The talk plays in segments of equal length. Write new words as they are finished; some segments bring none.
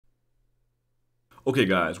Okay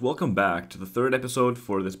guys, welcome back to the third episode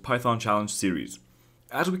for this Python challenge series.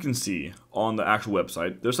 As we can see on the actual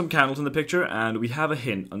website, there's some candles in the picture and we have a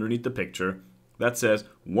hint underneath the picture that says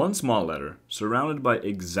one small letter surrounded by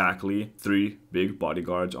exactly 3 big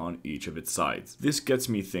bodyguards on each of its sides. This gets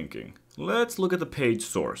me thinking. Let's look at the page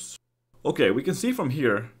source. Okay, we can see from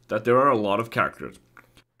here that there are a lot of characters.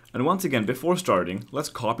 And once again, before starting, let's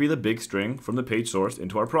copy the big string from the page source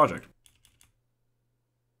into our project.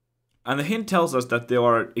 And the hint tells us that there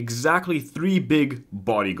are exactly 3 big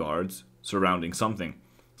bodyguards surrounding something.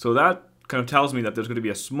 So that kind of tells me that there's going to be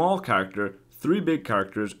a small character, 3 big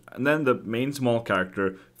characters, and then the main small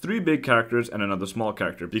character, 3 big characters, and another small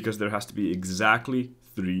character, because there has to be exactly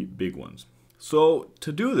 3 big ones. So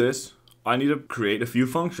to do this, I need to create a few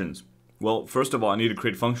functions. Well, first of all, I need to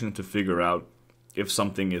create functions to figure out if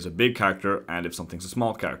something is a big character and if something's a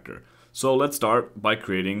small character. So let's start by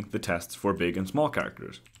creating the tests for big and small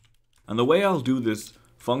characters. And the way I'll do this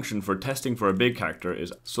function for testing for a big character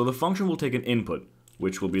is, so the function will take an input,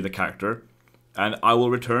 which will be the character, and I will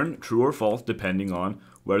return true or false depending on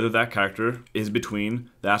whether that character is between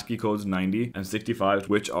the ASCII codes 90 and 65,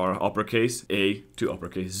 which are uppercase A to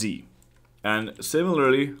uppercase Z. And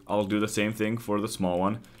similarly, I'll do the same thing for the small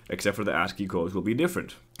one, except for the ASCII codes will be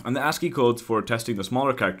different. And the ASCII codes for testing the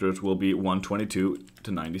smaller characters will be 122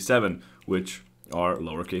 to 97, which are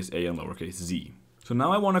lowercase a and lowercase z. So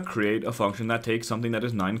now I want to create a function that takes something that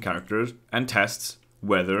is 9 characters and tests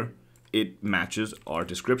whether it matches our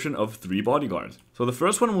description of 3 bodyguards. So the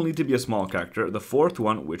first one will need to be a small character, the fourth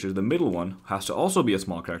one, which is the middle one, has to also be a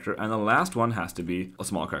small character, and the last one has to be a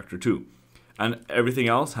small character too. And everything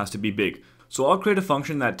else has to be big. So I'll create a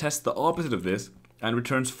function that tests the opposite of this and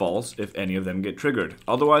returns false if any of them get triggered.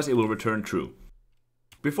 Otherwise it will return true.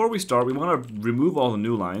 Before we start, we want to remove all the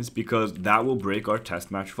new lines because that will break our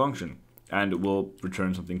test match function and it will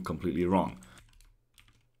return something completely wrong.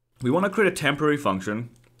 We want to create a temporary function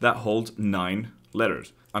that holds 9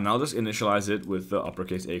 letters. And I'll just initialize it with the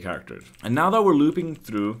uppercase A characters. And now that we're looping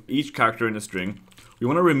through each character in the string, we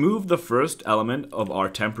want to remove the first element of our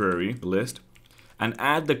temporary list and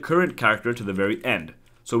add the current character to the very end.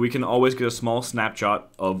 So we can always get a small snapshot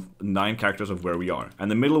of 9 characters of where we are. And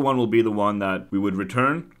the middle one will be the one that we would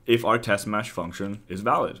return if our test match function is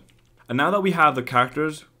valid. And now that we have the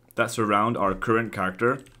characters that surround our current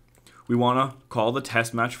character, we want to call the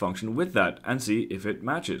test match function with that and see if it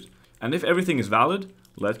matches. And if everything is valid,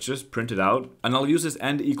 let's just print it out. And I'll use this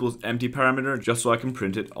end equals empty parameter just so I can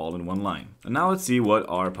print it all in one line. And now let's see what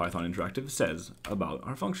our Python Interactive says about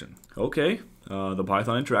our function. Okay, the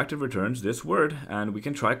Python Interactive returns this word and we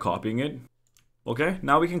can try copying it. Okay,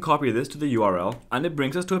 now we can copy this to the URL and it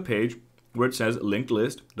brings us to a page where it says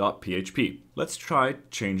linkedlist.php. Let's try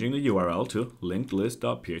changing the URL to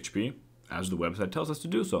linkedlist.php as the website tells us to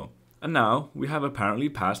do so. And now we have apparently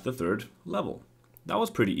passed the 3rd level. That was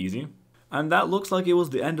pretty easy. And that looks like it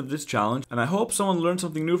was the end of this challenge, and I hope someone learned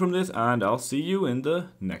something new from this, and I'll see you in the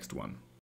next one.